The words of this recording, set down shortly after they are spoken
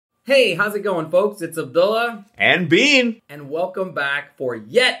Hey, how's it going, folks? It's Abdullah. And Bean. And welcome back for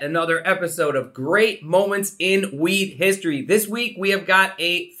yet another episode of Great Moments in Weed History. This week, we have got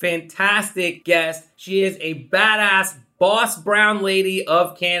a fantastic guest. She is a badass boss brown lady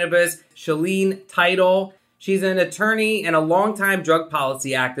of cannabis, Chalene Title. She's an attorney and a longtime drug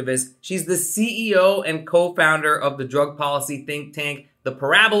policy activist. She's the CEO and co-founder of the drug policy think tank, the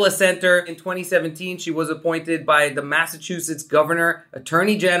Parabola Center. In 2017, she was appointed by the Massachusetts governor,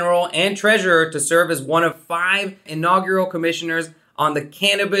 attorney general, and treasurer to serve as one of 5 inaugural commissioners on the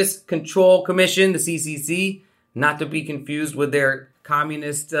Cannabis Control Commission, the CCC, not to be confused with their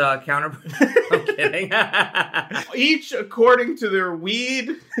communist counterpart. I'm kidding. Each according to their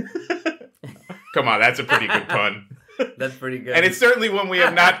weed. Come on, that's a pretty good pun. That's pretty good. And it's certainly one we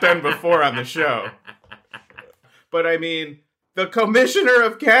have not done before on the show. But I mean, the Commissioner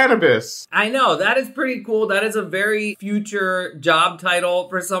of Cannabis. I know, that is pretty cool. That is a very future job title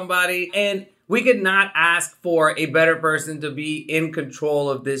for somebody. And we could not ask for a better person to be in control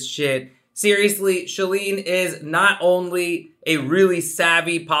of this shit. Seriously, Chalene is not only a really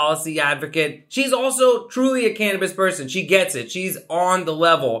savvy policy advocate, she's also truly a cannabis person. She gets it. She's on the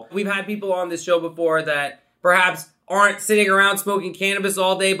level. We've had people on this show before that perhaps aren't sitting around smoking cannabis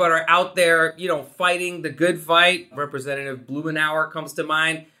all day, but are out there, fighting the good fight. Representative Blumenauer comes to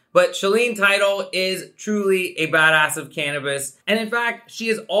mind. But Chalene Title is truly a badass of cannabis. And in fact, she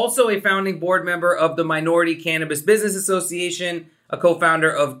is also a founding board member of the Minority Cannabis Business Association, a co-founder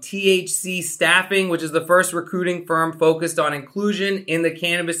of THC Staffing, which is the first recruiting firm focused on inclusion in the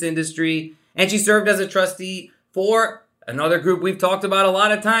cannabis industry. And she served as a trustee for another group we've talked about a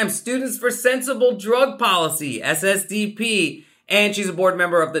lot of times, Students for Sensible Drug Policy, SSDP. And she's a board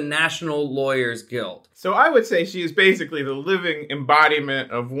member of the National Lawyers Guild. So I would say she is basically the living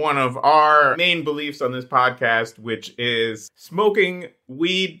embodiment of one of our main beliefs on this podcast, which is smoking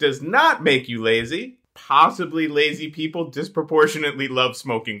weed does not make you lazy. Possibly lazy people disproportionately love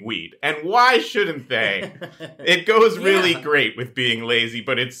smoking weed. And why shouldn't they? It goes really great with being lazy,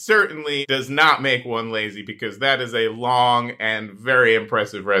 but it certainly does not make one lazy because that is a long and very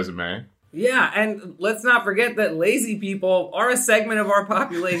impressive resume. Yeah, and let's not forget that lazy people are a segment of our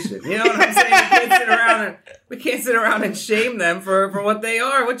population. You know what I'm saying? We can't sit around and shame them for what they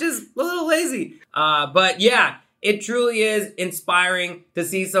are, which is a little lazy. But yeah, it truly is inspiring to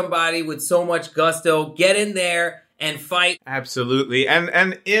see somebody with so much gusto get in there and fight. Absolutely.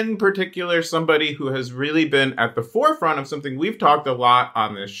 And in particular, somebody who has really been at the forefront of something we've talked a lot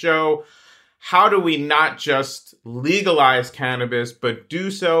on this show. How do we not just legalize cannabis, but do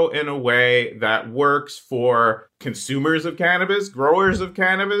so in a way that works for consumers of cannabis, growers of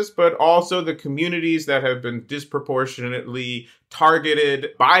cannabis, but also the communities that have been disproportionately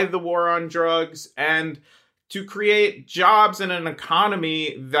targeted by the war on drugs, and to create jobs and an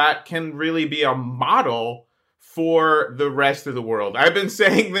economy that can really be a model for the rest of the world. I've been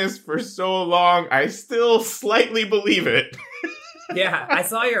saying this for so long, I still slightly believe it. Yeah, I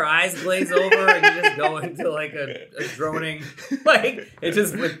saw your eyes glaze over and you just go into like a droning, it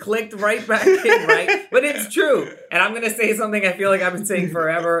just clicked right back in, right? But it's true. And I'm going to say something I feel like I've been saying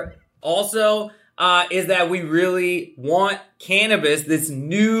forever. Also, is that we really want cannabis, this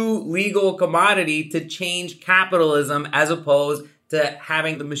new legal commodity, to change capitalism as opposed to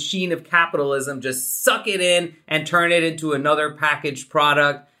having the machine of capitalism just suck it in and turn it into another packaged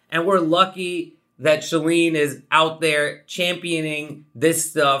product. And we're lucky that Chalene is out there championing this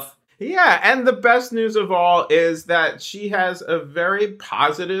stuff. Yeah, and the best news of all is that she has a very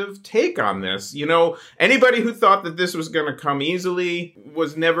positive take on this. Anybody who thought that this was going to come easily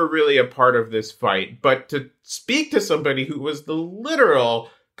was never really a part of this fight. But to speak to somebody who was the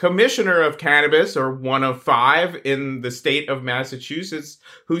literal commissioner of cannabis, or one of 5 in the state of Massachusetts,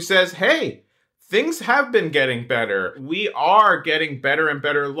 who says, hey, things have been getting better. We are getting better and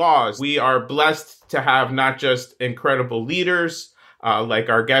better laws. We are blessed to have not just incredible leaders like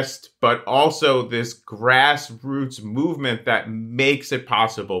our guest, but also this grassroots movement that makes it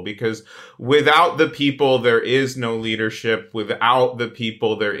possible. Because without the people, there is no leadership. Without the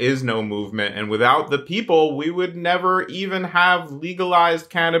people, there is no movement. And without the people, we would never even have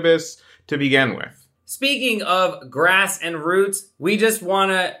legalized cannabis to begin with. Speaking of grass and roots, we just want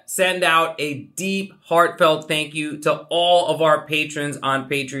to send out a deep, heartfelt thank you to all of our patrons on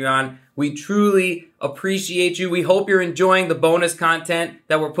Patreon. We truly appreciate you. We hope you're enjoying the bonus content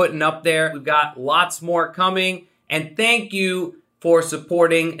that we're putting up there. We've got lots more coming. And thank you for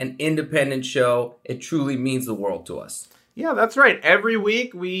supporting an independent show. It truly means the world to us. Yeah, that's right. Every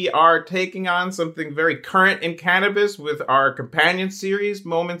week we are taking on something very current in cannabis with our companion series,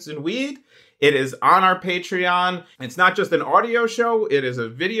 Moments in Weed. It is on our Patreon. It's not just an audio show. It is a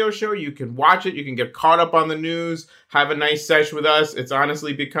video show. You can watch it. You can get caught up on the news, have a nice sesh with us. It's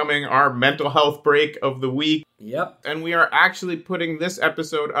honestly becoming our mental health break of the week. Yep. And we are actually putting this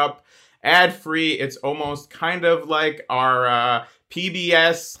episode up ad-free. It's almost kind of like our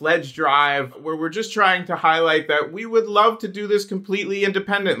PBS pledge drive, where we're just trying to highlight that we would love to do this completely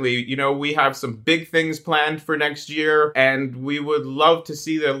independently. You know, we have some big things planned for next year, and we would love to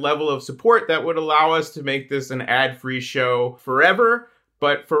see the level of support that would allow us to make this an ad-free show forever.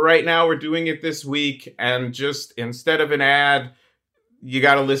 But for right now, we're doing it this week, and just instead of an ad, you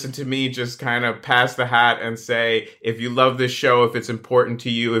got to listen to me just kind of pass the hat and say, if you love this show, if it's important to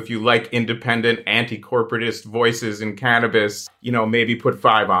you, if you like independent, anti-corporatist voices in cannabis, you know, maybe put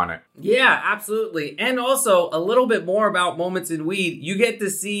 5 on it. Yeah, absolutely. And also a little bit more about Moments in Weed. You get to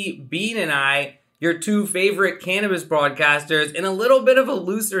see Bean and I, your 2 favorite cannabis broadcasters, in a little bit of a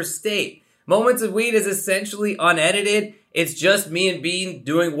looser state. Moments in Weed is essentially unedited. It's just me and Bean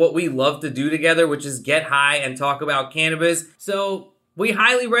doing what we love to do together, which is get high and talk about cannabis. So we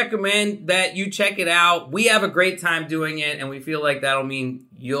highly recommend that you check it out. We have a great time doing it, and we feel like that'll mean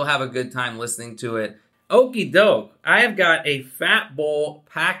you'll have a good time listening to it. Okie doke. I have got a fat bowl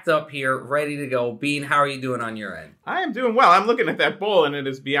packed up here, ready to go. Bean, how are you doing on your end? I am doing well. I'm looking at that bowl, and it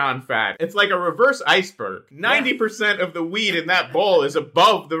is beyond fat. It's like a reverse iceberg. 90% of the weed in that bowl is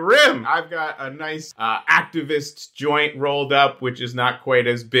above the rim. I've got a nice activist joint rolled up, which is not quite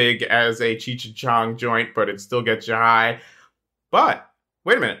as big as a Cheech and Chong joint, but it still gets you high. But,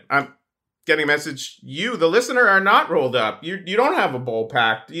 wait a minute, I'm getting a message. You, the listener, are not rolled up. You don't have a bowl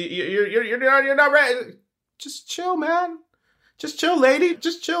packed. You're not ready. Just chill, man. Just chill, lady.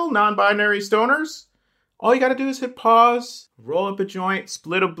 Just chill, non-binary stoners. All you gotta do is hit pause, roll up a joint,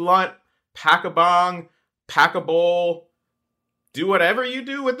 split a blunt, pack a bong, pack a bowl. Do whatever you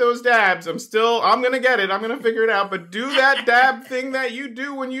do with those dabs. I'm gonna get it. I'm gonna figure it out. But do that dab thing that you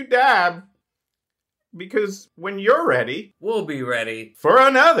do when you dab. Because when you're ready, we'll be ready for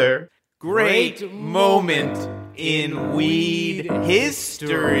another great moment in weed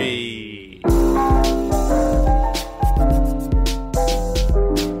history.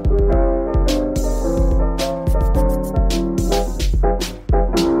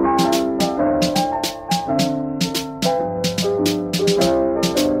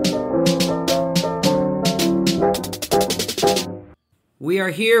 We are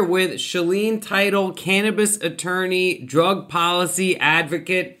here with Shalene Title, cannabis attorney, drug policy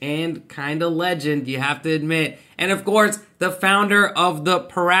advocate, and kind of legend, you have to admit. And of course, the founder of the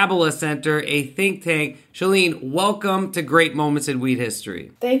Parabola Center, a think tank. Shalene, welcome to Great Moments in Weed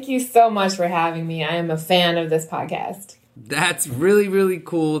History. Thank you so much for having me. I am a fan of this podcast. That's really, really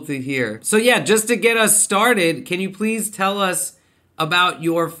cool to hear. So yeah, just to get us started, can you please tell us about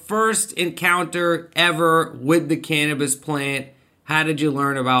your first encounter ever with the cannabis plant? How did you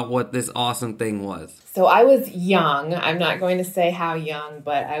learn about what this awesome thing was? So I was young. I'm not going to say how young,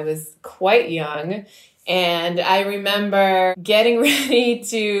 but I was quite young. And I remember getting ready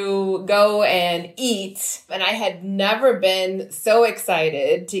to go and eat. And I had never been so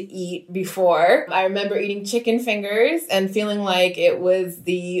excited to eat before. I remember eating chicken fingers and feeling like it was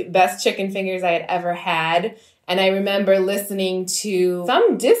the best chicken fingers I had ever had. And I remember listening to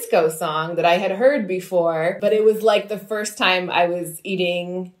some disco song that I had heard before, but it was like the first time I was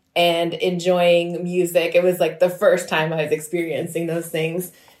eating and enjoying music. It was like the first time I was experiencing those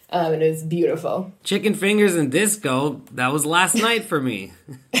things, and it was beautiful. Chicken fingers and disco, that was last night for me.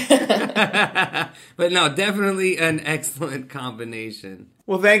 But no, definitely an excellent combination.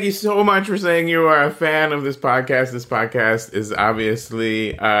 Well, thank you so much for saying you are a fan of this podcast. This podcast is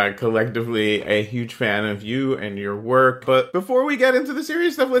obviously collectively a huge fan of you and your work. But before we get into the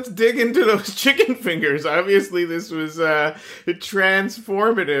serious stuff, let's dig into those chicken fingers. Obviously, this was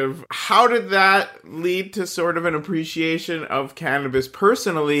transformative. How did that lead to sort of an appreciation of cannabis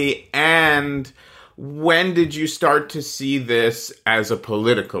personally? And when did you start to see this as a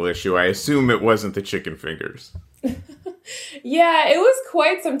political issue? I assume it wasn't the chicken fingers. Yeah, it was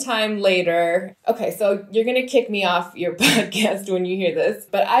quite some time later. Okay, so you're going to kick me off your podcast when you hear this,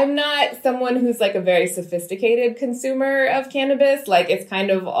 but I'm not someone who's like a very sophisticated consumer of cannabis. Like, it's kind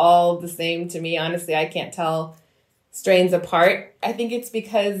of all the same to me. Honestly, I can't tell strains apart. I think it's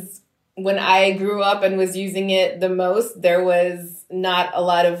because when I grew up and was using it the most, there was not a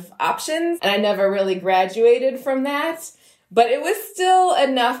lot of options, and I never really graduated from that. But it was still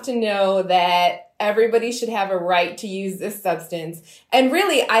enough to know that everybody should have a right to use this substance. And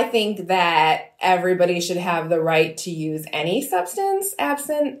really, I think that everybody should have the right to use any substance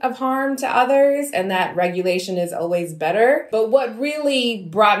absent of harm to others, and that regulation is always better. But what really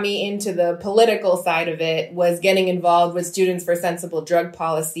brought me into the political side of it was getting involved with Students for Sensible Drug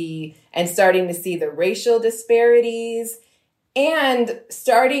Policy and starting to see the racial disparities and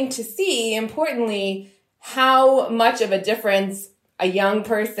starting to see, importantly, how much of a difference a young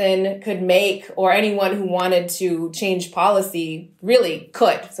person could make, or anyone who wanted to change policy really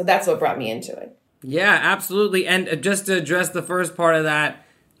could. So that's what brought me into it. Yeah, absolutely. And just to address the first part of that,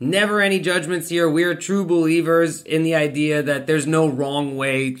 never any judgments here. We're true believers in the idea that there's no wrong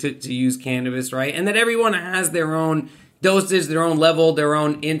way to use cannabis, right? And that everyone has their own dosage, their own level, their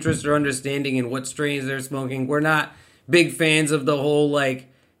own interest or understanding in what strains they're smoking. We're not big fans of the whole,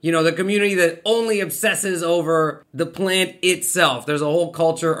 the community that only obsesses over the plant itself. There's a whole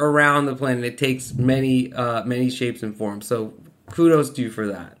culture around the plant, and it takes many shapes and forms. So kudos to you for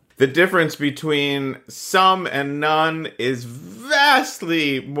that. The difference between some and none is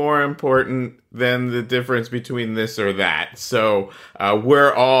vastly more important than the difference between this or that. So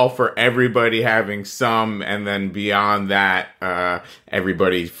we're all for everybody having some, and then beyond that,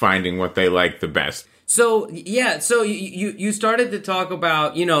 everybody finding what they like the best. So, yeah, so you started to talk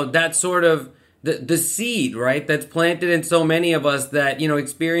about, that sort of the seed, right, that's planted in so many of us that,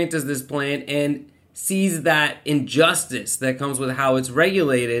 experiences this plant and sees that injustice that comes with how it's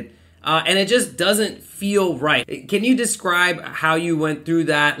regulated, and it just doesn't feel right. Can you describe how you went through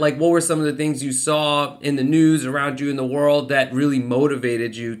that? Like, what were some of the things you saw in the news around you in the world that really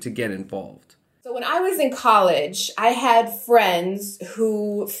motivated you to get involved? So when I was in college, I had friends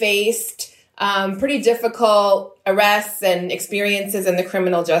who faced pretty difficult arrests and experiences in the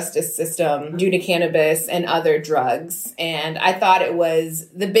criminal justice system due to cannabis and other drugs. And I thought it was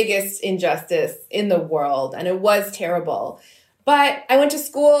the biggest injustice in the world, and it was terrible. But I went to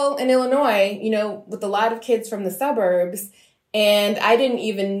school in Illinois, with a lot of kids from the suburbs, and I didn't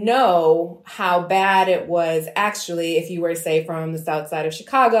even know how bad it was actually if you were, say, from the south side of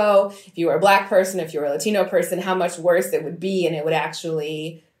Chicago, if you were a Black person, if you were a Latino person, how much worse it would be, and it would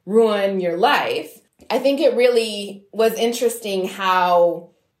actually ruin your life. I think it really was interesting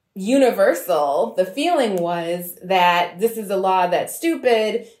how universal the feeling was that this is a law that's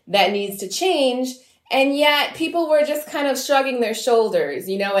stupid, that needs to change. And yet people were just kind of shrugging their shoulders,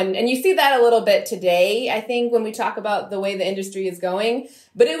 and you see that a little bit today, I think, when we talk about the way the industry is going.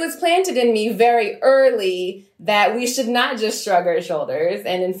 But it was planted in me very early that we should not just shrug our shoulders.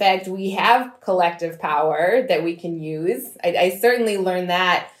 And in fact, we have collective power that we can use. I certainly learned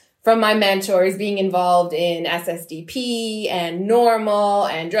that from my mentors being involved in SSDP and NORML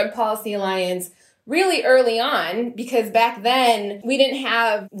and Drug Policy Alliance really early on, because back then we didn't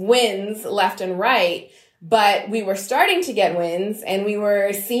have wins left and right, but we were starting to get wins, and we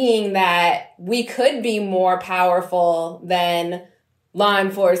were seeing that we could be more powerful than law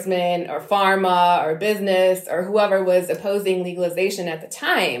enforcement or pharma or business or whoever was opposing legalization at the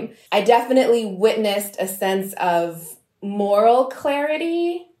time. I definitely witnessed a sense of moral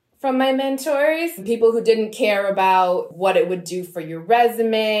clarity from my mentors, people who didn't care about what it would do for your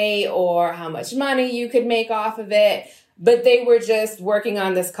resume or how much money you could make off of it, but they were just working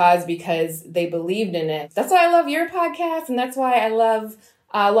on this cause because they believed in it. That's why I love your podcast, and that's why I love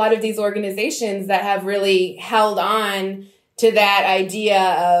a lot of these organizations that have really held on to that idea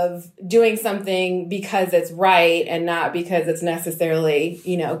of doing something because it's right and not because it's necessarily,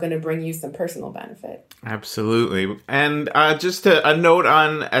 going to bring you some personal benefit. Absolutely. And just a note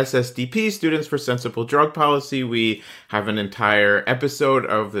on SSDP, Students for Sensible Drug Policy, we have an entire episode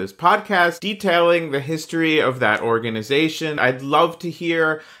of this podcast detailing the history of that organization. I'd love to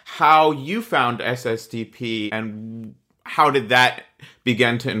hear how you found SSDP and how did that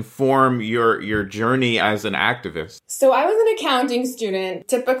begin to inform your journey as an activist? So I was an accounting student,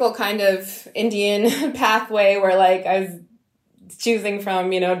 typical kind of Indian pathway where I was choosing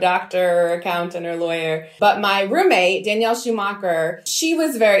from, doctor or accountant or lawyer. But my roommate, Danielle Schumacher, she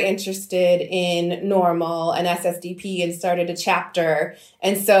was very interested in NORML and SSDP and started a chapter.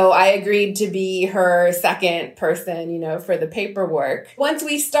 And so I agreed to be her second person, for the paperwork. Once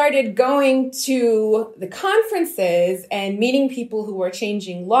we started going to the conferences and meeting people who were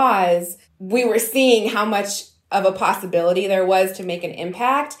changing laws, we were seeing how much of a possibility there was to make an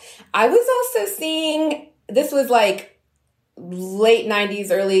impact. I was also seeing, this was late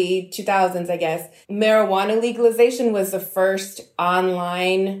 90s, early 2000s, I guess, marijuana legalization was the first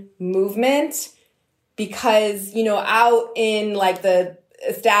online movement because, out in the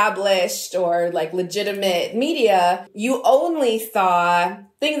established or like legitimate media, you only saw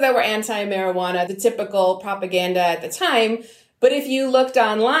things that were anti-marijuana, the typical propaganda at the time. But if you looked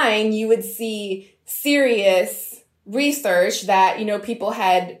online, you would see serious research that, people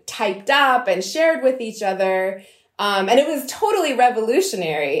had typed up and shared with each other. And it was totally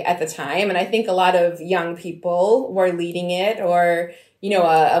revolutionary at the time. And I think a lot of young people were leading it, or,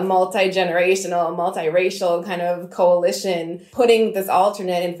 a multi-generational, multiracial kind of coalition putting this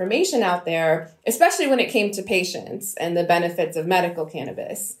alternate information out there, especially when it came to patients and the benefits of medical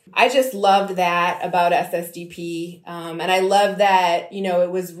cannabis. I just loved that about SSDP. And I love that,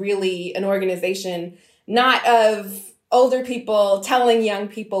 it was really an organization not of older people telling young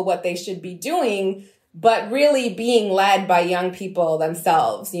people what they should be doing, but really being led by young people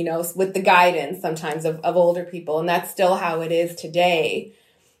themselves, with the guidance sometimes of older people. And that's still how it is today.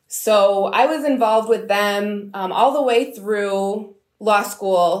 So I was involved with them all the way through law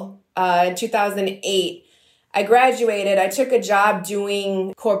school in 2008. I graduated. I took a job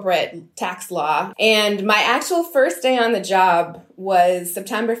doing corporate tax law. And my actual first day on the job was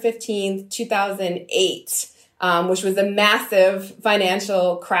September 15th, 2008. Which was a massive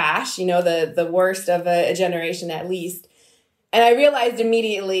financial crash, the worst of a generation at least. And I realized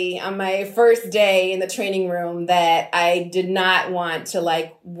immediately on my first day in the training room that I did not want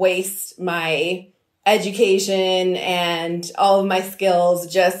to waste my education and all of my skills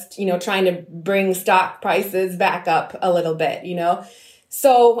just, trying to bring stock prices back up a little bit,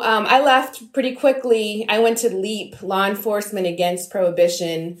 So I left pretty quickly. I went to LEAP, Law Enforcement Against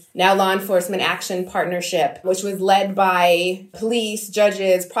Prohibition, now Law Enforcement Action Partnership, which was led by police,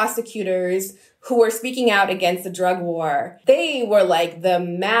 judges, prosecutors who were speaking out against the drug war. They were like the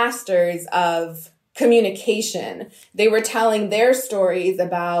masters of communication. They were telling their stories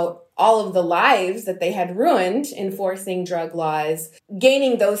about all of the lives that they had ruined enforcing drug laws,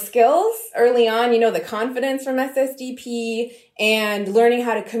 gaining those skills early on, the confidence from SSDP and learning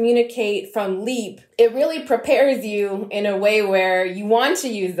how to communicate from LEAP. It really prepares you in a way where you want to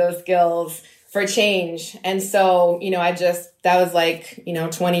use those skills for change. And so, that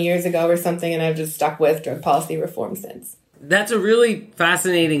was 20 years ago or something, and I've just stuck with drug policy reform since. That's a really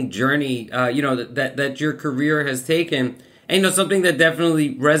fascinating journey, that your career has taken. And something that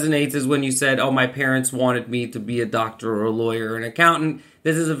definitely resonates is when you said, oh, my parents wanted me to be a doctor or a lawyer or an accountant.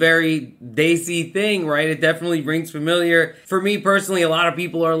 This is a very Desi thing, right? It definitely rings familiar. For me personally, a lot of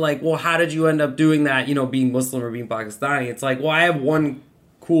people are like, well, how did you end up doing that, being Muslim or being Pakistani? It's like, well, I have one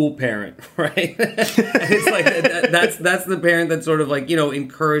cool parent, right? And it's like, that's the parent that sort of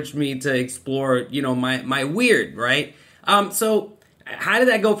encouraged me to explore, my weird, right? So how did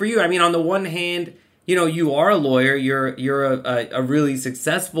that go for you? I mean, on the one hand, you are a lawyer, you're a really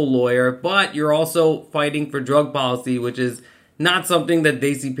successful lawyer, but you're also fighting for drug policy, which is not something that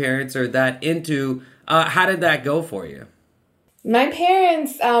Desi parents are that into. How did that go for you? My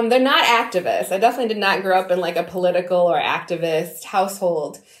parents, they're not activists. I definitely did not grow up in a political or activist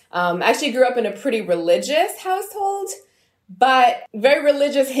household. I actually grew up in a pretty religious household, but very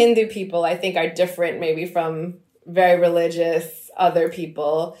religious Hindu people, I think, are different maybe from very religious other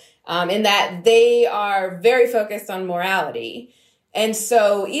people. In that they are very focused on morality. And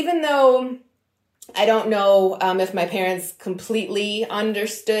so even though I don't know if my parents completely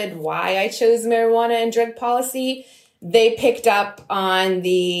understood why I chose marijuana and drug policy, they picked up on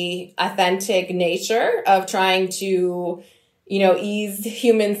the authentic nature of trying to, ease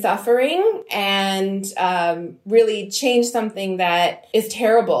human suffering and really change something that is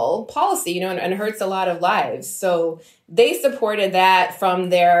terrible policy, and hurts a lot of lives. So they supported that from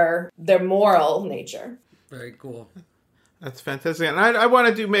their moral nature. Very cool. That's fantastic. And I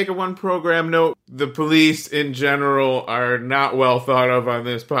want to make a one program note. The police in general are not well thought of on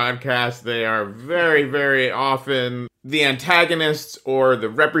this podcast. They are very, very often the antagonists or the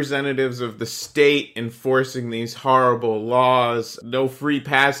representatives of the state enforcing these horrible laws. No free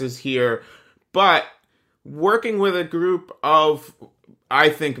passes here. But working with a group of, I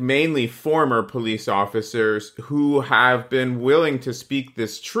think, mainly former police officers who have been willing to speak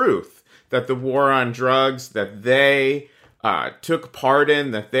this truth, that the war on drugs that they took part in,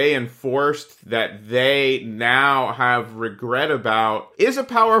 that they enforced, that they now have regret about, is a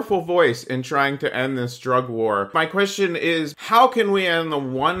powerful voice in trying to end this drug war. My question is, how can we, on the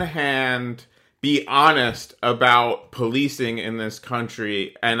one hand, be honest about policing in this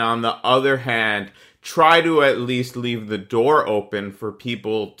country, and on the other hand, try to at least leave the door open for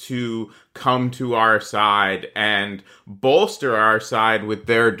people to come to our side and bolster our side with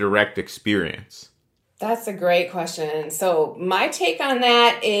their direct experience? That's a great question. So my take on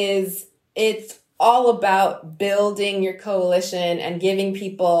that is it's all about building your coalition and giving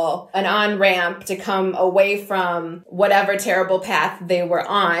people an on-ramp to come away from whatever terrible path they were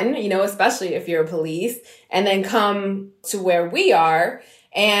on, especially if you're a police, and then come to where we are.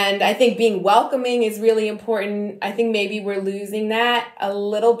 And I think being welcoming is really important. I think maybe we're losing that a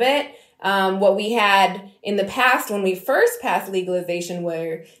little bit. What we had in the past when we first passed legalization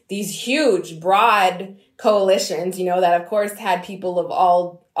were these huge, broad coalitions, that of course had people of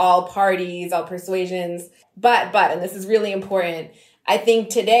all parties, all persuasions. But, and this is really important, I think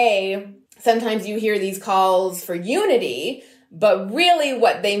today, sometimes you hear these calls for unity, but really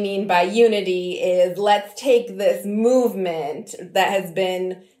what they mean by unity is let's take this movement that has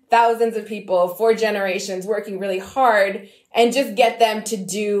been thousands of people for generations working really hard and just get them to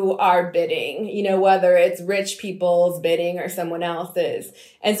do our bidding, whether it's rich people's bidding or someone else's.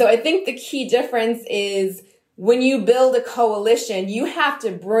 And so I think the key difference is when you build a coalition, you have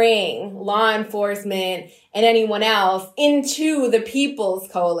to bring law enforcement and anyone else into the people's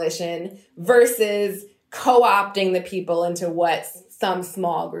coalition versus co-opting the people into what some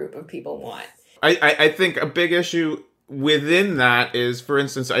small group of people want. I think a big issue within that is, for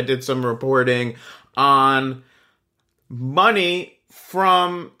instance, I did some reporting on money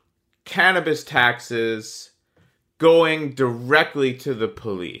from cannabis taxes going directly to the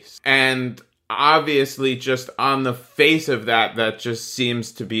police. And obviously, just on the face of that just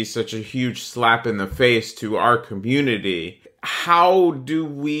seems to be such a huge slap in the face to our community. How do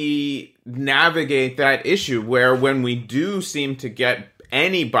we navigate that issue where when we do seem to get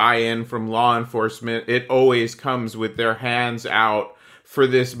any buy-in from law enforcement, it always comes with their hands out for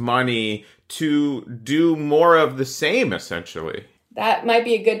this money to do more of the same, essentially? That might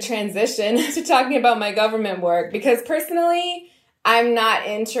be a good transition to talking about my government work, because personally, I'm not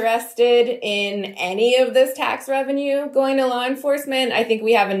interested in any of this tax revenue going to law enforcement. I think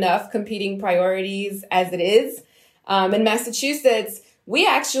we have enough competing priorities as it is. In Massachusetts, we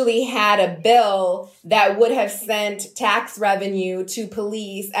actually had a bill that would have sent tax revenue to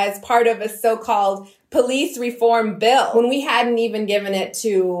police as part of a so-called police reform bill when we hadn't even given it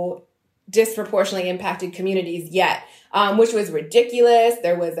to disproportionately impacted communities yet, which was ridiculous.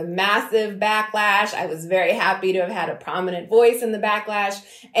 There was a massive backlash. I was very happy to have had a prominent voice in the backlash,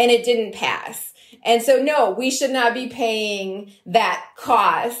 and it didn't pass. And so, no, we should not be paying that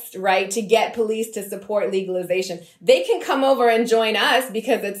cost, right, to get police to support legalization. They can come over and join us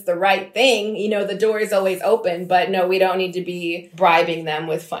because it's the right thing. The door is always open, but no, we don't need to be bribing them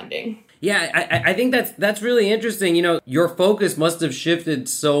with funding. Yeah, I think that's really interesting. Your focus must have shifted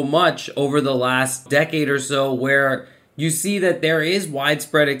so much over the last decade or so where you see that there is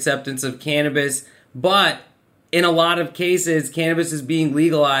widespread acceptance of cannabis, but in a lot of cases, cannabis is being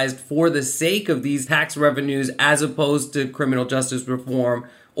legalized for the sake of these tax revenues as opposed to criminal justice reform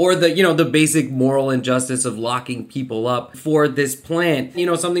or the basic moral injustice of locking people up for this plant.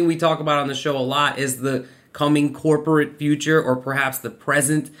 Something we talk about on the show a lot is the coming corporate future, or perhaps the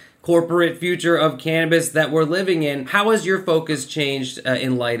present corporate future of cannabis that we're living in. How has your focus changed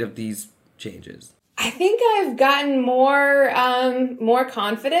in light of these changes? I think I've gotten more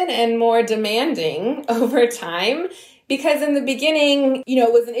confident and more demanding over time, because in the beginning,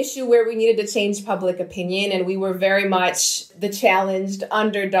 it was an issue where we needed to change public opinion, and we were very much the challenged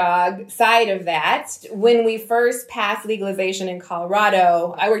underdog side of that. When we first passed legalization in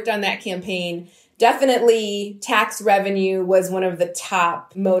Colorado, I worked on that campaign. Definitely tax revenue was one of the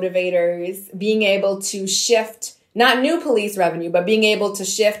top motivators, being able to shift not new police revenue, but being able to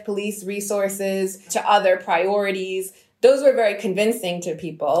shift police resources to other priorities. Those were very convincing to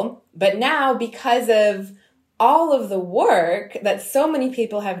people. But now, because of all of the work that so many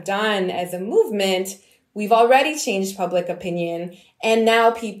people have done as a movement, we've already changed public opinion. And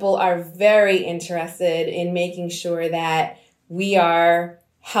now people are very interested in making sure that we are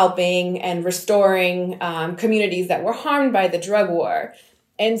helping and restoring communities that were harmed by the drug war.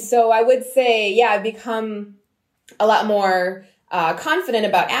 And so I would say, I've become a lot more confident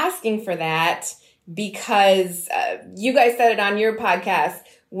about asking for that, because you guys said it on your podcast.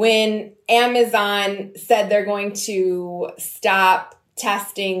 When Amazon said they're going to stop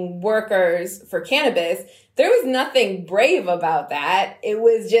testing workers for cannabis, there was nothing brave about that. It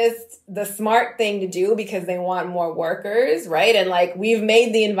was just the smart thing to do because they want more workers, right? And we've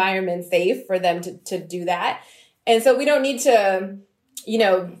made the environment safe for them to do that. And so we don't need to,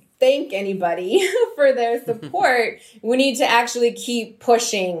 thank anybody for their support. We need to actually keep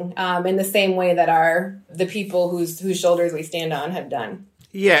pushing in the same way that the people whose shoulders we stand on have done.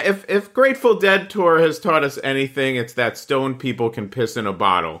 Yeah, if Grateful Dead Tour has taught us anything, it's that stoned people can piss in a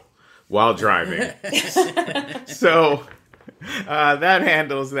bottle while driving. So that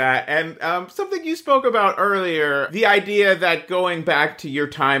handles that. And something like you spoke about earlier, the idea that going back to your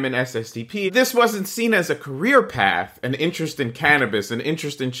time in SSDP, this wasn't seen as a career path, an interest in cannabis, an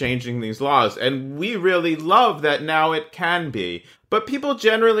interest in changing these laws. And we really love that now it can be. But people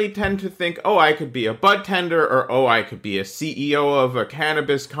generally tend to think, oh, I could be a bud tender, or oh, I could be a CEO of a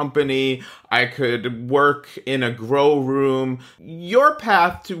cannabis company. I could work in a grow room. Your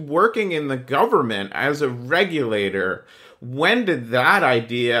path to working in the government as a regulator, when did that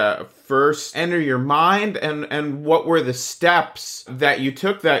idea first enter your mind, and what were the steps that you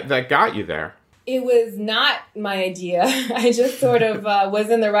took that got you there? It was not my idea. I just sort of was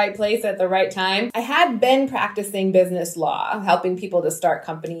in the right place at the right time. I had been practicing business law, helping people to start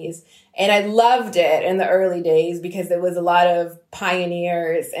companies, and I loved it in the early days because there was a lot of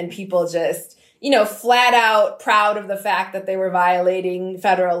pioneers and people just, flat out proud of the fact that they were violating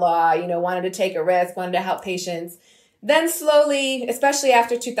federal law, wanted to take a risk, wanted to help patients. Then slowly, especially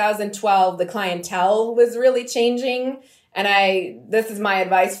after 2012, the clientele was really changing. And this is my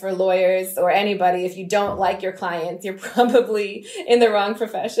advice for lawyers or anybody. If you don't like your clients, you're probably in the wrong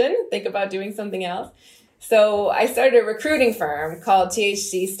profession. Think about doing something else. So I started a recruiting firm called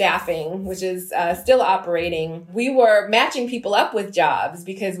THC Staffing, which is still operating. We were matching people up with jobs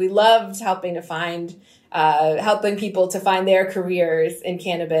because we loved helping people to find their careers in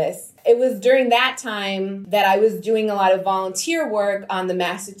cannabis. It was during that time that I was doing a lot of volunteer work on the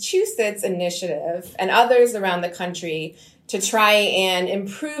Massachusetts initiative and others around the country to try and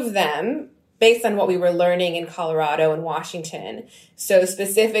improve them based on what we were learning in Colorado and Washington. So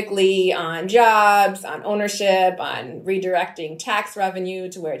specifically on jobs, on ownership, on redirecting tax revenue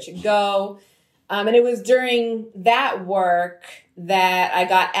to where it should go. And it was during that work that I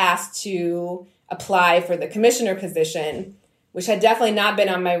got asked to apply for the commissioner position, which had definitely not been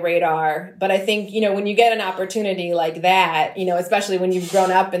on my radar. But I think, when you get an opportunity like that, especially when you've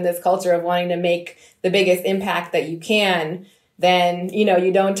grown up in this culture of wanting to make the biggest impact that you can, then,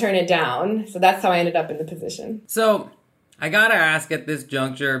 you don't turn it down. So that's how I ended up in the position. So I got to ask at this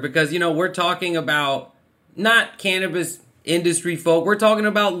juncture, because, we're talking about not cannabis industry folk. We're talking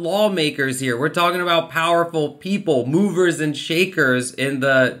about lawmakers here. We're talking about powerful people, movers and shakers in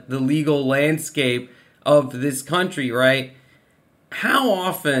the legal landscape of this country, right? How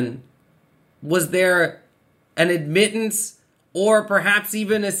often was there an admittance or perhaps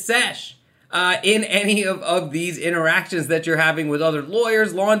even a sesh in any of these interactions that you're having with other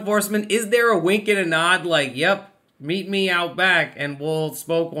lawyers, law enforcement? Is there a wink and a nod like, yep, meet me out back and we'll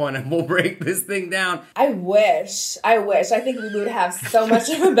smoke one and we'll break this thing down? I wish. I think we would have so much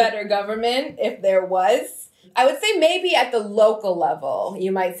of a better government if there was. I would say maybe at the local level,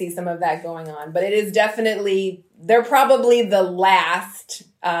 you might see some of that going on, but it is definitely, they're probably the last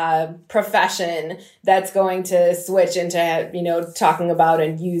profession that's going to switch into, talking about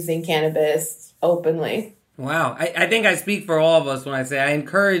and using cannabis openly. Wow. I think I speak for all of us when I say I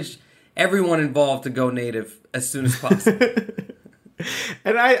encourage everyone involved to go native as soon as possible.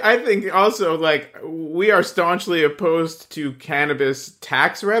 And I think also, we are staunchly opposed to cannabis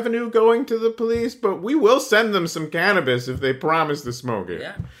tax revenue going to the police, but we will send them some cannabis if they promise to smoke it.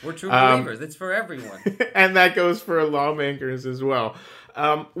 Yeah, we're true believers. It's for everyone. And that goes for lawmakers as well.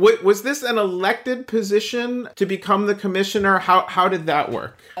 Was this an elected position to become the commissioner? How did that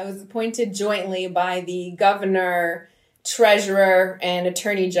work? I was appointed jointly by the governor, treasurer, and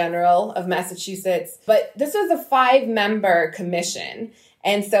attorney general of Massachusetts. But this was a 5-member commission.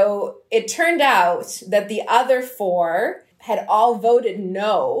 And so it turned out that the other 4 had all voted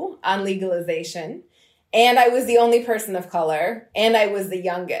no on legalization. And I was the only person of color. And I was the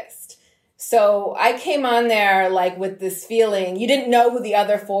youngest. So I came on there with this feeling, you didn't know who the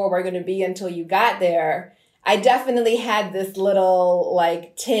other 4 were going to be until you got there. I definitely had this little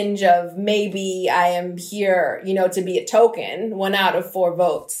tinge of maybe I am here, to be a token, 1 out of 4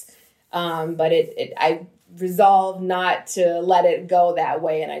 votes. But I resolved not to let it go that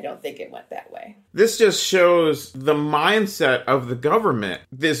way, and I don't think it went that way. This just shows the mindset of the government.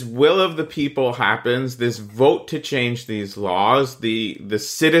 This will of the people happens, this vote to change these laws. The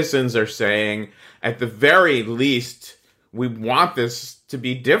citizens are saying, at the very least, we want this to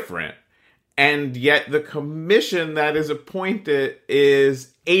be different. And yet the commission that is appointed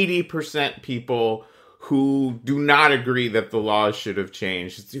is 80% people who do not agree that the laws should have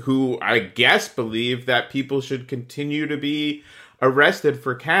changed, who I guess believe that people should continue to be arrested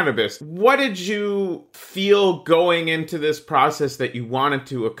for cannabis. What did you feel going into this process that you wanted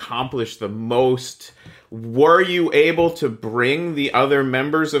to accomplish the most? Were you able to bring the other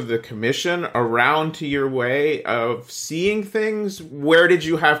members of the commission around to your way of seeing things? Where did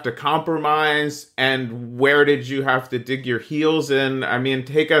you have to compromise, and where did you have to dig your heels in? I mean,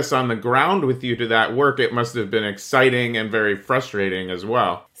 take us on the ground with you to that work. It must have been exciting and very frustrating as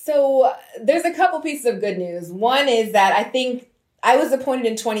well. So there's a couple pieces of good news. One is that I think I was appointed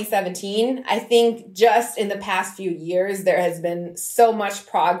in 2017. I think just in the past few years, there has been so much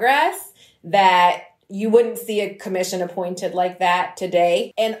progress that you wouldn't see a commission appointed like that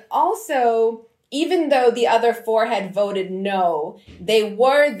today. And also, even though the other four had voted no, they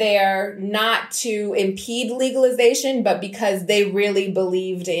were there not to impede legalization, but because they really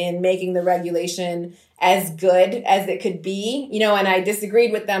believed in making the regulation as good as it could be. And I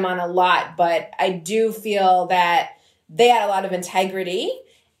disagreed with them on a lot, but I do feel that they had a lot of integrity.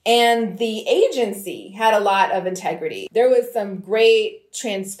 And the agency had a lot of integrity. There was some great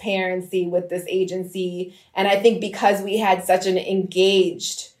transparency with this agency. And I think because we had such an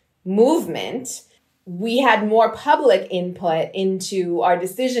engaged movement, we had more public input into our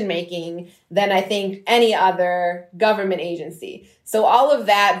decision making than I think any other government agency. So all of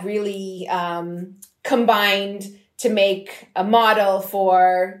that really combined to make a model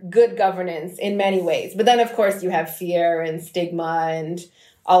for good governance in many ways. But then, of course, you have fear and stigma and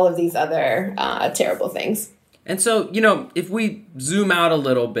all of these other terrible things. And so, if we zoom out a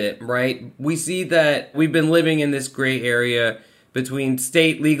little bit, right, we see that we've been living in this gray area between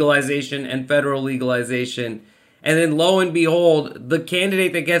state legalization and federal legalization. And then lo and behold, the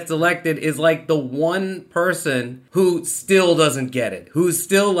candidate that gets elected is like the one person who still doesn't get it, who's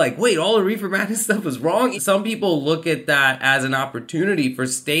still like, wait, all the reefer madness stuff is wrong. Some people look at that as an opportunity for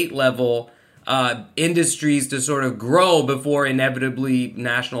state level industries to sort of grow before inevitably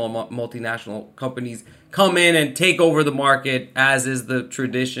national and multinational companies come in and take over the market, as is the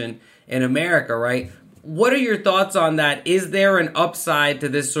tradition in America, right? What are your thoughts on that? Is there an upside to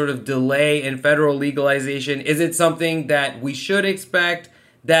this sort of delay in federal legalization? Is it something that we should expect,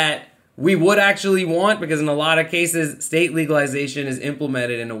 that we would actually want? Because in a lot of cases, state legalization is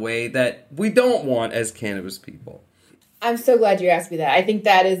implemented in a way that we don't want as cannabis people. I'm so glad you asked me that. I think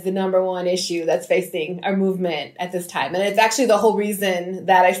that is the number one issue that's facing our movement at this time. And it's actually the whole reason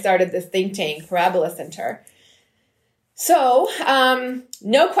that I started this think tank, Parabola Center. So,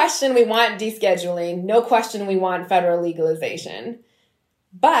 no question we want descheduling. No question we want federal legalization.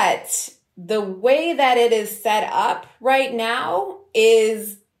 But the way that it is set up right now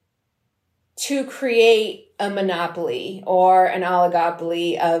is to create a monopoly or an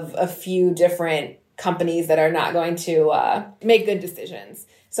oligopoly of a few different companies that are not going to make good decisions.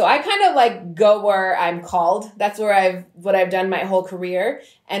 So I kind of like go where I'm called. That's where what I've done my whole career.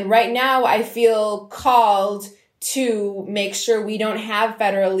 And right now I feel called to make sure we don't have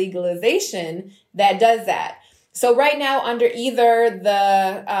federal legalization that does that. So right now, under either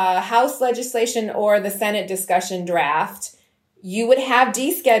the House legislation or the Senate discussion draft, you would have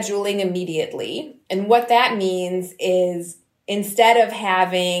descheduling immediately. And what that means is instead of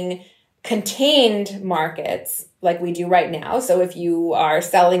having contained markets like we do right now, so if you are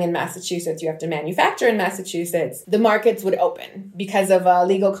selling in Massachusetts, you have to manufacture in Massachusetts, the markets would open because of a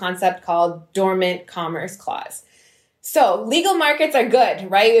legal concept called dormant commerce clause. So legal markets are good,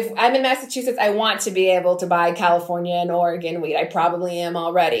 right? If I'm in Massachusetts, I want to be able to buy California and Oregon weed. I probably am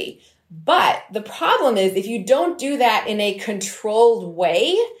already. But the problem is if you don't do that in a controlled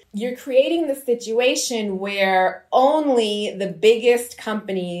way, you're creating the situation where only the biggest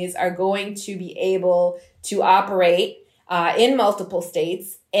companies are going to be able to operate in multiple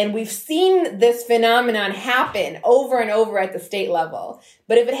states. And we've seen this phenomenon happen over and over at the state level.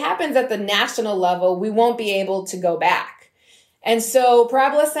 But if it happens at the national level, we won't be able to go back. And so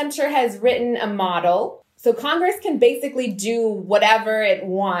Parabola Center has written a model. So Congress can basically do whatever it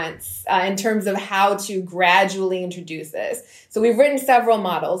wants in terms of how to gradually introduce this. So we've written several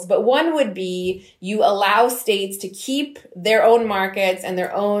models, but one would be you allow states to keep their own markets and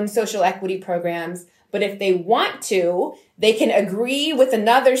their own social equity programs. But if they want to, they can agree with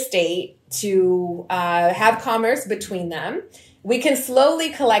another state to have commerce between them. We can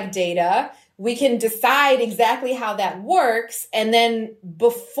slowly collect data. We can decide exactly how that works. And then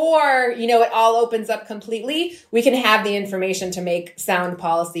before, it all opens up completely, we can have the information to make sound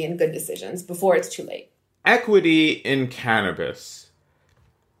policy and good decisions before it's too late. Equity in cannabis,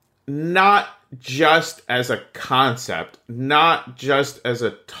 not just as a concept, not just as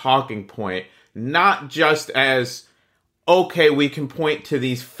a talking point, not just as, okay, we can point to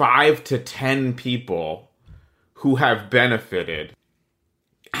these 5 to 10 people who have benefited.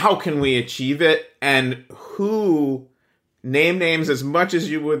 How can we achieve it? And who name names as much as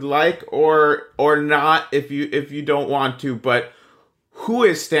you would like, or not if you don't want to, but who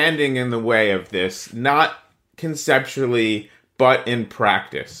is standing in the way of this, not conceptually, but in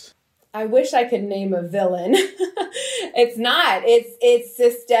practice? I wish I could name a villain. It's not. It's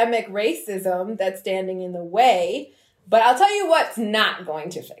systemic racism that's standing in the way. But I'll tell you what's not going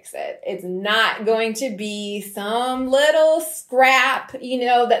to fix it. It's not going to be some little scrap,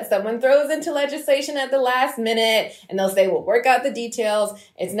 that someone throws into legislation at the last minute and they'll say, we'll work out the details.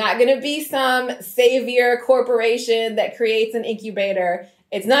 It's not going to be some savior corporation that creates an incubator.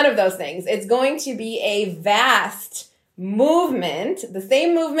 It's none of those things. It's going to be a vast movement, the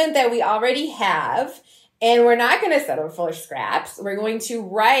same movement that we already have. And we're not going to settle for scraps. We're going to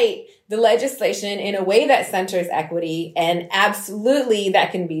write the legislation in a way that centers equity, and absolutely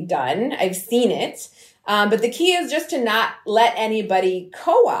that can be done. I've seen it. But the key is just to not let anybody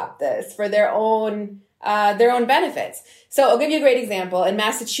co-opt this for their own benefits. So I'll give you a great example. In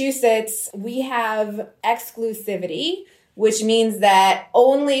Massachusetts, we have exclusivity, which means that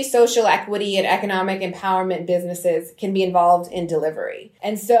only social equity and economic empowerment businesses can be involved in delivery.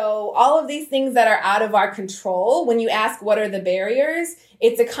 And so all of these things that are out of our control, when you ask what are the barriers,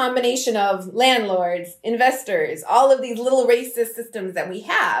 it's a combination of landlords, investors, all of these little racist systems that we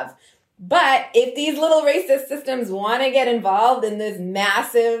have. But if these little racist systems want to get involved in this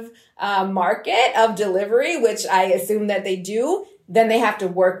massive market of delivery, which I assume that they do, then they have to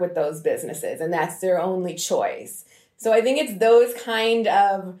work with those businesses, and that's their only choice. So I think it's those kind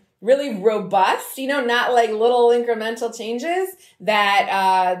of really robust, not like little incremental changes that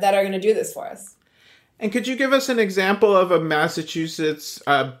are going to do this for us. And could you give us an example of a Massachusetts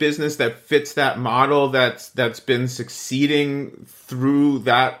business that fits that model that's been succeeding through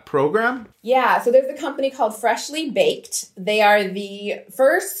that program? Yeah, so there's a company called Freshly Baked. They are the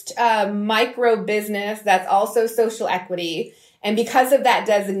first micro business that's also social equity. And because of that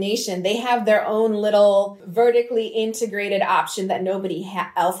designation, they have their own little vertically integrated option that nobody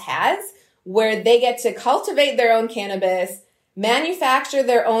else has, where they get to cultivate their own cannabis, manufacture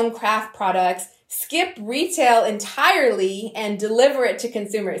their own craft products, skip retail entirely, and deliver it to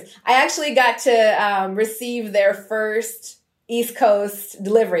consumers. I actually got to receive their first East Coast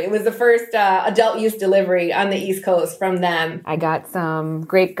delivery. It was the first adult use delivery on the East Coast from them. I got some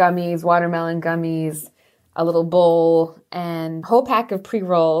grape gummies, watermelon gummies, a little bowl, and a whole pack of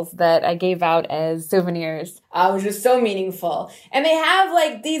pre-rolls that I gave out as souvenirs, which was so meaningful. And they have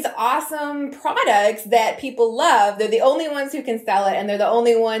like these awesome products that people love. They're the only ones who can sell it, and they're the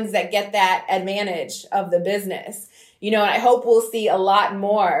only ones that get that advantage of the business. And I hope we'll see a lot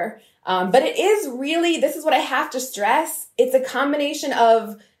more. But it is really, this is what I have to stress. It's a combination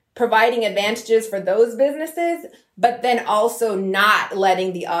of providing advantages for those businesses, but then also not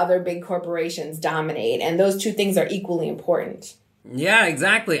letting the other big corporations dominate. And those two things are equally important. Yeah,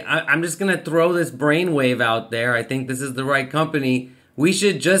 exactly. I'm just going to throw this brainwave out there. I think this is the right company. We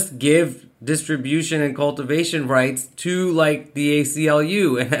should just give distribution and cultivation rights to like the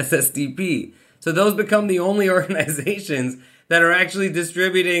ACLU and SSDP. So those become the only organizations that are actually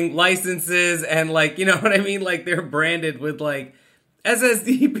distributing licenses and like, you know what I mean? Like they're branded with like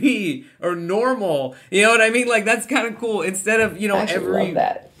SSDP or normal, you know what I mean? Like that's kind of cool. Instead of, Love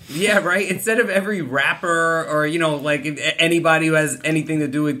that. Yeah, right. Instead of every rapper or, like anybody who has anything to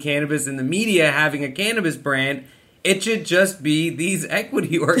do with cannabis in the media having a cannabis brand, it should just be these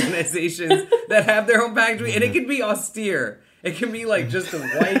equity organizations that have their own packaging. And it can be austere. It can be like just a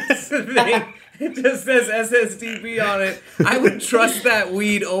white thing. It just says SSDP on it. I would trust that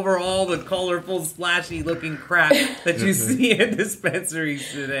weed over all the colorful, splashy looking crap that you see in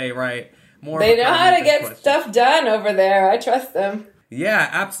dispensaries today, right? They know how to get stuff done over there. I trust them. Yeah,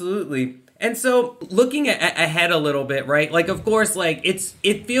 absolutely. And so looking ahead a little bit, right? Like, of course, like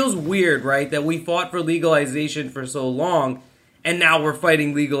it feels weird, right? That we fought for legalization for so long and now we're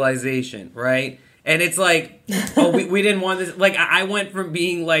fighting legalization, right? And it's like, oh, we didn't want this. Like, I went from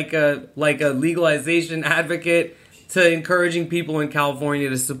being like a legalization advocate to encouraging people in California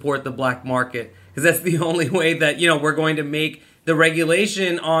to support the black market. Because that's the only way that, we're going to make the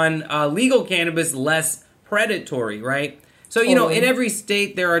regulation on legal cannabis less predatory, right? So, in every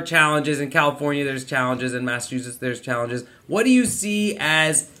state there are challenges. In California there's challenges. In Massachusetts there's challenges. What do you see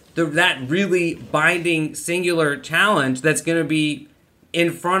as that really binding singular challenge that's going to be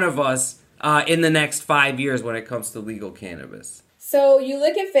in front of us in the next 5 years when it comes to legal cannabis? So you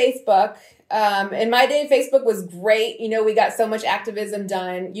look at Facebook. In my day, Facebook was great. We got so much activism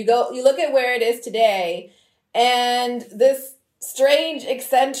done. You look at where it is today, and this strange,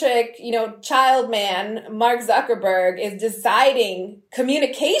 eccentric, child man, Mark Zuckerberg, is deciding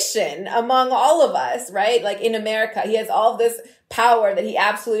communication among all of us, right? Like in America, he has all this power that he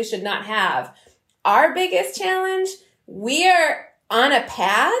absolutely should not have. Our biggest challenge, we are on a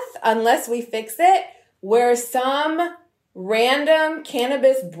path, unless we fix it, where some random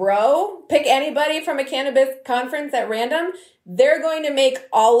cannabis bro, pick anybody from a cannabis conference at random, they're going to make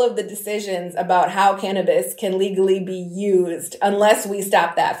all of the decisions about how cannabis can legally be used unless we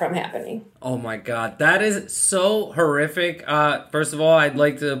stop that from happening. Oh my God, that is so horrific. First of all, I'd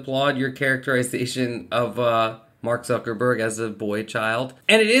like to applaud your characterization of Mark Zuckerberg as a boy child.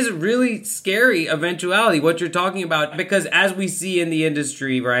 And it is a really scary eventuality, what you're talking about, because as we see in the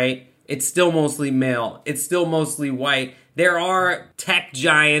industry, right, it's still mostly male. It's still mostly white. There are tech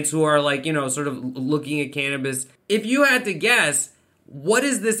giants who are like, sort of looking at cannabis. If you had to guess, what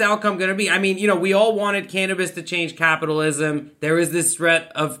is this outcome going to be? I mean, we all wanted cannabis to change capitalism. There is this threat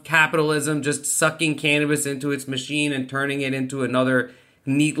of capitalism just sucking cannabis into its machine and turning it into another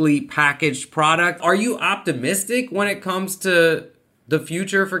neatly packaged product. Are you optimistic when it comes to the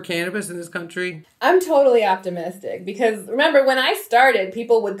future for cannabis in this country? I'm totally optimistic because remember when I started,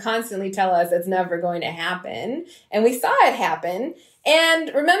 people would constantly tell us it's never going to happen. And we saw it happen.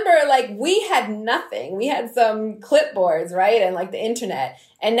 And remember, we had nothing. We had some clipboards, right? And the internet.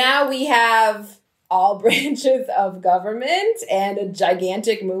 And now we have all branches of government and a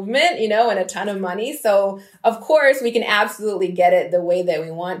gigantic movement, and a ton of money. So, of course, we can absolutely get it the way that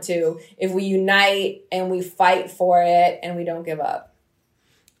we want to if we unite and we fight for it and we don't give up.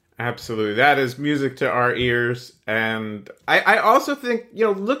 Absolutely. That is music to our ears. And I also think,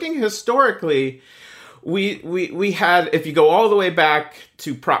 looking historically, we had, if you go all the way back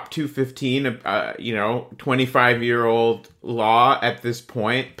to Prop 215, 25-year-old law at this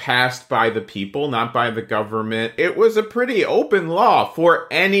point, passed by the people, not by the government. It was a pretty open law for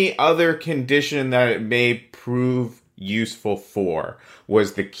any other condition that it may prove useful for,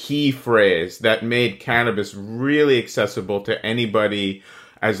 was the key phrase that made cannabis really accessible to anybody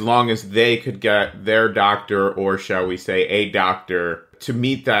as long as they could get their doctor, or shall we say a doctor, to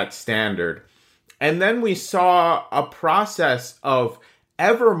meet that standard. And then we saw a process of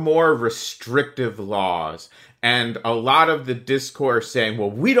ever more restrictive laws and a lot of the discourse saying, well,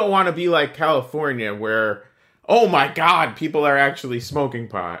 we don't want to be like California where, oh my God, people are actually smoking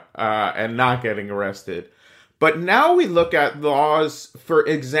pot and not getting arrested. But now we look at laws, for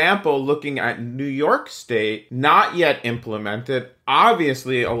example, looking at New York State, not yet implemented.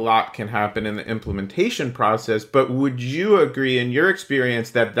 Obviously, a lot can happen in the implementation process, but would you agree in your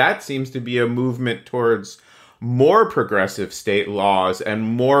experience that seems to be a movement towards more progressive state laws and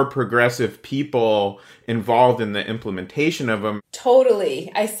more progressive people involved in the implementation of them?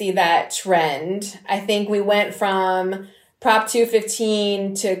 Totally. I see that trend. I think we went from Prop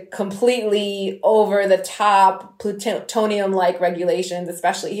 215 to completely over the top plutonium-like regulations,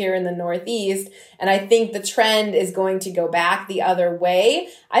 especially here in the Northeast. And I think the trend is going to go back the other way.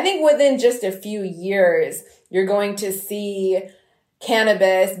 I think within just a few years, you're going to see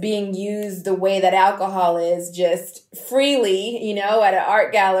cannabis being used the way that alcohol is, just freely, at an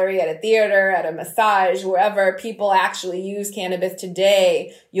art gallery, at a theater, at a massage, wherever people actually use cannabis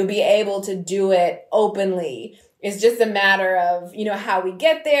today, you'll be able to do it openly. It's just a matter of, how we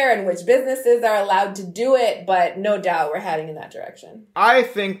get there and which businesses are allowed to do it. But no doubt we're heading in that direction. I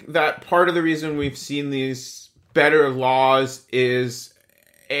think that part of the reason we've seen these better laws is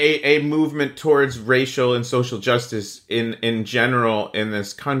a movement towards racial and social justice in general in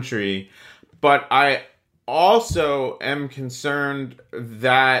this country. But I also am concerned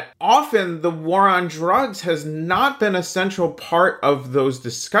that often the war on drugs has not been a central part of those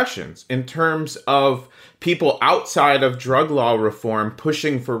discussions in terms of people outside of drug law reform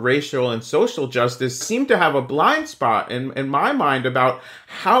pushing for racial and social justice seem to have a blind spot in my mind about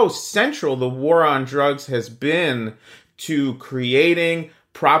how central the war on drugs has been to creating,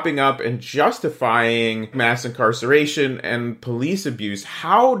 propping up, and justifying mass incarceration and police abuse.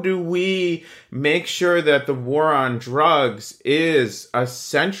 How do we make sure that the war on drugs is a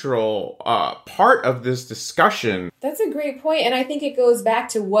central part of this discussion? That's a great point. And I think it goes back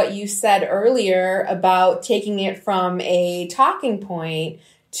to what you said earlier about taking it from a talking point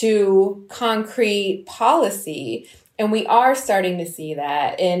to concrete policy. And we are starting to see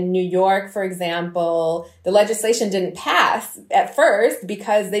that. In New York, for example, the legislation didn't pass at first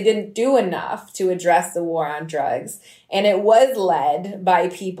because they didn't do enough to address the war on drugs. And it was led by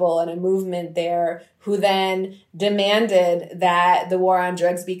people in a movement there who then demanded that the war on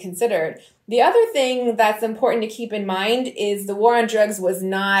drugs be considered. The other thing that's important to keep in mind is the war on drugs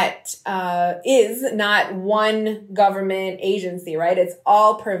is not one government agency, right? It's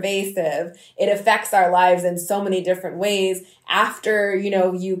all pervasive. It affects our lives in so many different ways. After,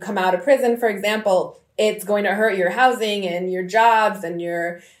 you come out of prison, for example, it's going to hurt your housing and your jobs and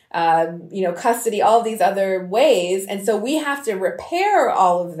your, custody, all these other ways. And so we have to repair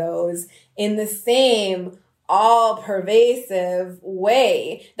all of those in the same all pervasive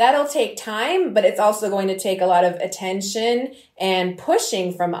way. That'll take time, but it's also going to take a lot of attention and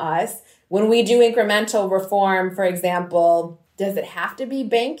pushing from us. When we do incremental reform, for example, does it have to be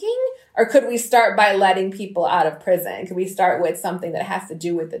banking? Or could we start by letting people out of prison? Could we start with something that has to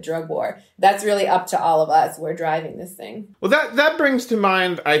do with the drug war? That's really up to all of us. We're driving this thing. Well, that brings to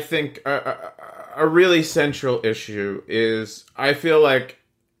mind, I think, a really central issue is I feel like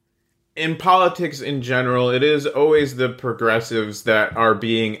in politics in general, it is always the progressives that are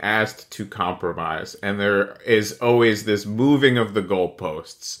being asked to compromise. And there is always this moving of the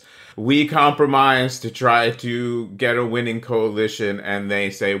goalposts. We compromise to try to get a winning coalition, and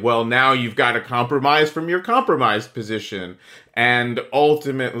they say, well, now you've got to compromise from your compromised position. And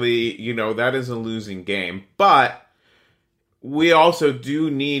ultimately, that is a losing game. But we also do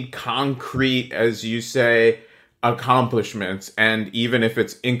need concrete, as you say, accomplishments, and even if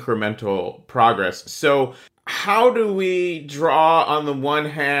it's incremental progress. So how do we draw, on the one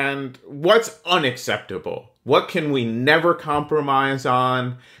hand, what's unacceptable? What can we never compromise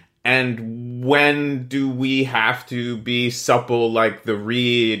on? And when do we have to be supple like the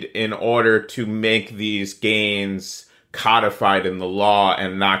reed in order to make these gains codified in the law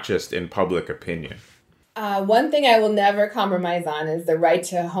and not just in public opinion? One thing I will never compromise on is the right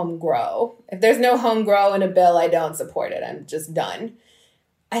to home grow. If there's no home grow in a bill, I don't support it. I'm just done.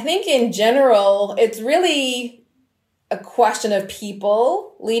 I think in general, it's really a question of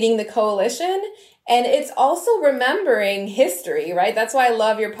people leading the coalition. And it's also remembering history, right? That's why I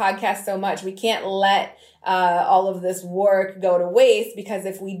love your podcast so much. We can't let all of this work go to waste, because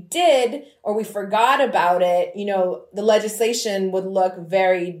if we did or we forgot about it, the legislation would look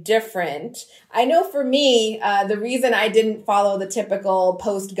very different. I know for me, the reason I didn't follow the typical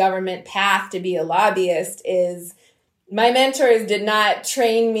post-government path to be a lobbyist is my mentors did not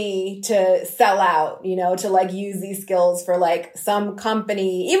train me to sell out, to use these skills for some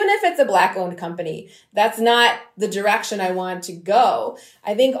company, even if it's a Black owned company. That's not the direction I want to go.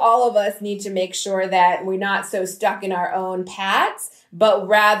 I think all of us need to make sure that we're not so stuck in our own paths, but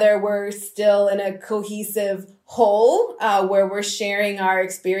rather we're still in a cohesive whole where we're sharing our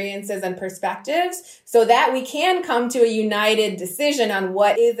experiences and perspectives so that we can come to a united decision on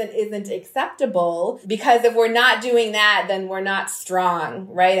what is and isn't acceptable. Because if we're not doing that, then we're not strong,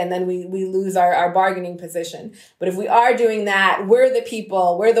 right? And then we lose our bargaining position. But if we are doing that, we're the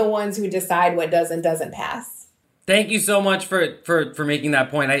people, we're the ones who decide what does and doesn't pass. Thank you so much for making that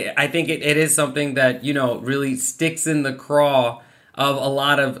point. I think it is something that, really sticks in the craw of a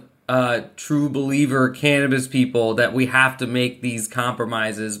lot of true believer cannabis people, that we have to make these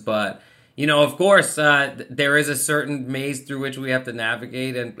compromises. But, of course, there is a certain maze through which we have to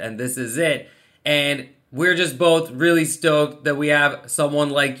navigate, and this is it. And we're just both really stoked that we have someone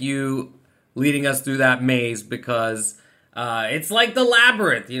like you leading us through that maze, because it's like the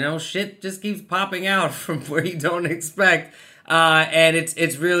labyrinth, shit just keeps popping out from where you don't expect. And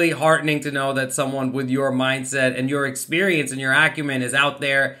it's really heartening to know that someone with your mindset and your experience and your acumen is out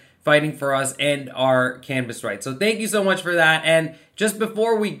there fighting for us and our cannabis rights. So thank you so much for that. And just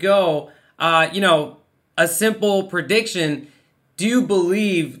before we go, a simple prediction. Do you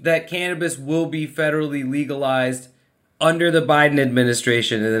believe that cannabis will be federally legalized under the Biden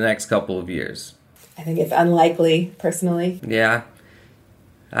administration in the next couple of years? I think it's unlikely, personally. Yeah.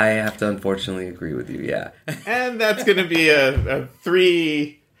 I have to unfortunately agree with you, yeah. And that's going to be a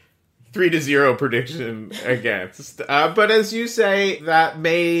 3-0 prediction against. But as you say, that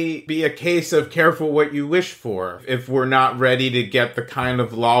may be a case of careful what you wish for. If we're not ready to get the kind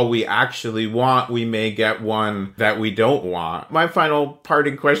of law we actually want, we may get one that we don't want. My final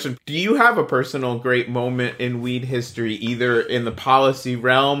parting question, do you have a personal great moment in weed history, either in the policy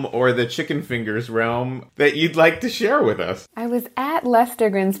realm or the chicken fingers realm, that you'd like to share with us? I was at Lester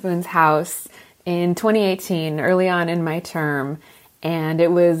Grinspoon's house in 2018, early on in my term, and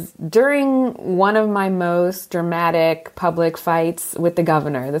it was during one of my most dramatic public fights with the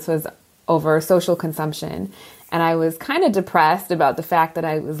governor. This was over social consumption. And I was kind of depressed about the fact that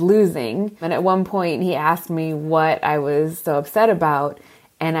I was losing. And at one point, he asked me what I was so upset about.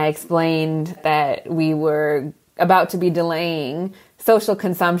 And I explained that we were about to be delaying social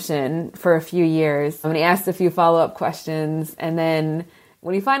consumption for a few years. And he asked a few follow-up questions. And then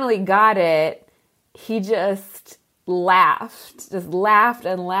when he finally got it, he just laughed and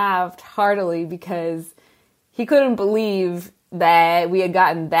laughed heartily because he couldn't believe that we had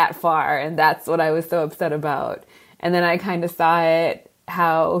gotten that far. And that's what I was so upset about. And then I kind of saw it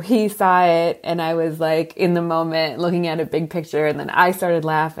how he saw it, and I was like in the moment looking at a big picture, and then I started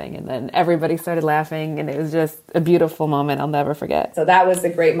laughing, and then everybody started laughing, and it was just a beautiful moment I'll never forget. So that was a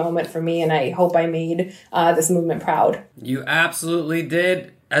great moment for me, and I hope I made this movement proud. You absolutely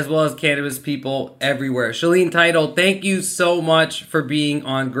did, as well as cannabis people everywhere. Shalene Title, thank you so much for being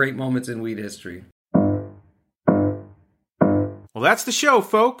on Great Moments in Weed History. Well, that's the show,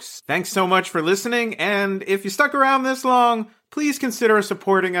 folks. Thanks so much for listening, and if you stuck around this long, please consider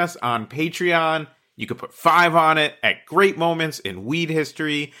supporting us on Patreon. You could put 5 on it at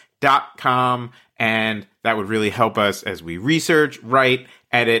greatmomentsinweedhistory.com, and that would really help us as we research, write,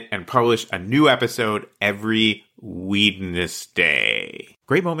 edit, and publish a new episode every Weedness Day.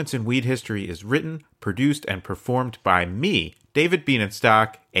 Great Moments in Weed History is written, produced, and performed by me, David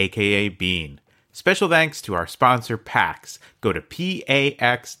Bienenstock, aka Bean. Special thanks to our sponsor, PAX. Go to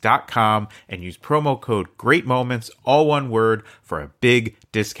PAX.com and use promo code GreatMoments, all one word, for a big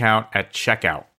discount at checkout.